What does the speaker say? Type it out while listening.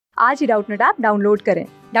आज ही Doubtnut app download करें।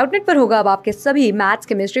 डाउटनट पर होगा अब आपके सभी मैथ्स,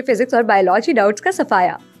 केमिस्ट्री, फिजिक्स और बायोलॉजी डाउट्स का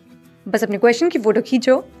सफाया। बस अपने क्वेश्चन की फोटो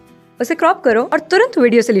खींचो, उसे क्रॉप करो और तुरंत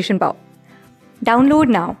वीडियो सोल्यूशन पाओ। Download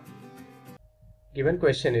now. Given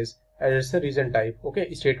question is Assertion Reason Type. Okay,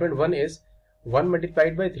 statement 1 is 1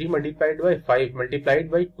 multiplied by 3 multiplied by 5 multiplied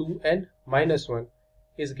by 2n minus 1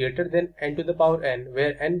 is greater than n to the power n,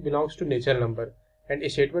 where n belongs to natural number.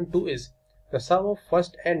 And statement 2 is the sum of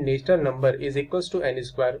first n natural number is equals to n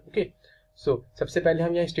square. Okay, so सबसे पहले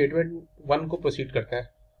हम यहाँ statement 1 को proceed करते हैं.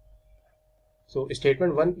 So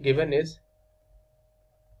statement 1 given is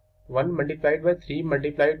 1 multiplied by 3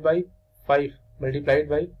 multiplied by 5 multiplied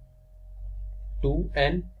by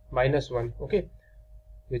 2n minus 1, okay,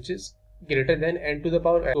 which is greater than n to the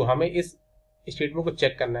power n. तो हमें इस स्टेटमेंट को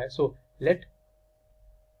चेक करना है. So let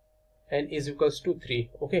n is equals to 3.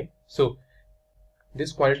 Okay, so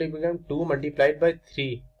this quantity become 2 multiplied by 3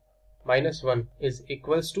 minus 1 is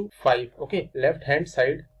equals to 5. Okay, left hand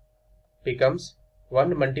side becomes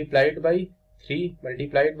 1 multiplied by 3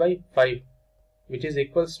 multiplied by 5, which is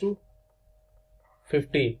equals to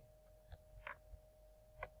 15.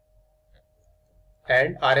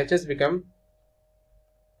 And RHS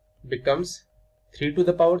becomes 3 to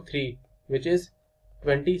the power 3, which is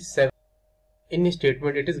 27. In this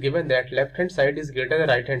statement, it is given that left hand side is greater than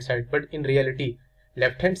right hand side, but in reality,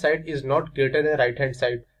 left hand side is not greater than right hand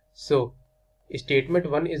side. So, statement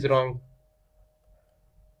 1 is wrong.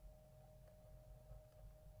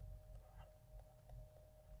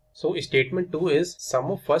 So, statement 2 is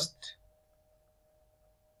sum of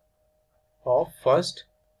first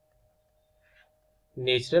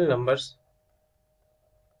natural numbers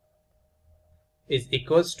is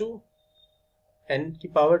equals to n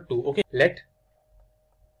की power 2. Okay, let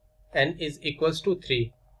n is equals to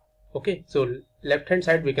 3. Okay, so left hand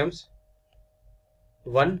side becomes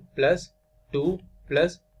 1 plus 2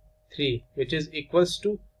 plus 3, which is equals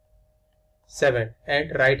to 7,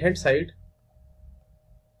 and right hand side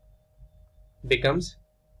becomes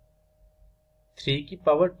 3 की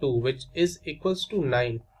power 2, which is equals to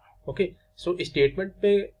 9. Okay, so statement पे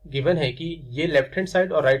given है कि ये left hand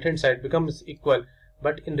side और right hand side becomes equal,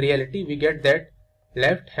 but in reality we get that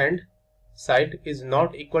left hand side is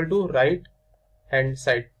not equal to right hand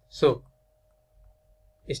side. So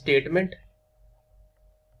statement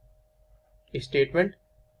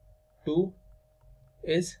 2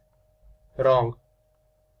 is wrong.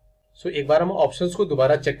 So एक बार हम options को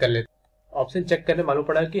दोबारा check कर लेते हैं. Option check करने मालूम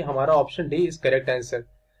पड़ा कि हमारा option D is correct answer.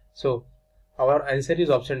 So our answer is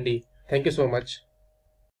option D. Thank you so much.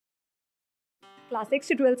 Class 6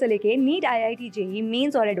 से 12 से लेके नीट, IIT JEE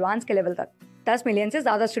मेंस और एडवांस के लेवल तक 10 मिलियन से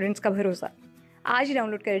ज्यादा स्टूडेंट्स का भरोसा. आज ही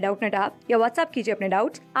डाउनलोड करें डाउटनट ऐप या व्हाट्सएप कीजिए अपने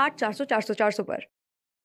डाउट्स 8400 400 400 पर.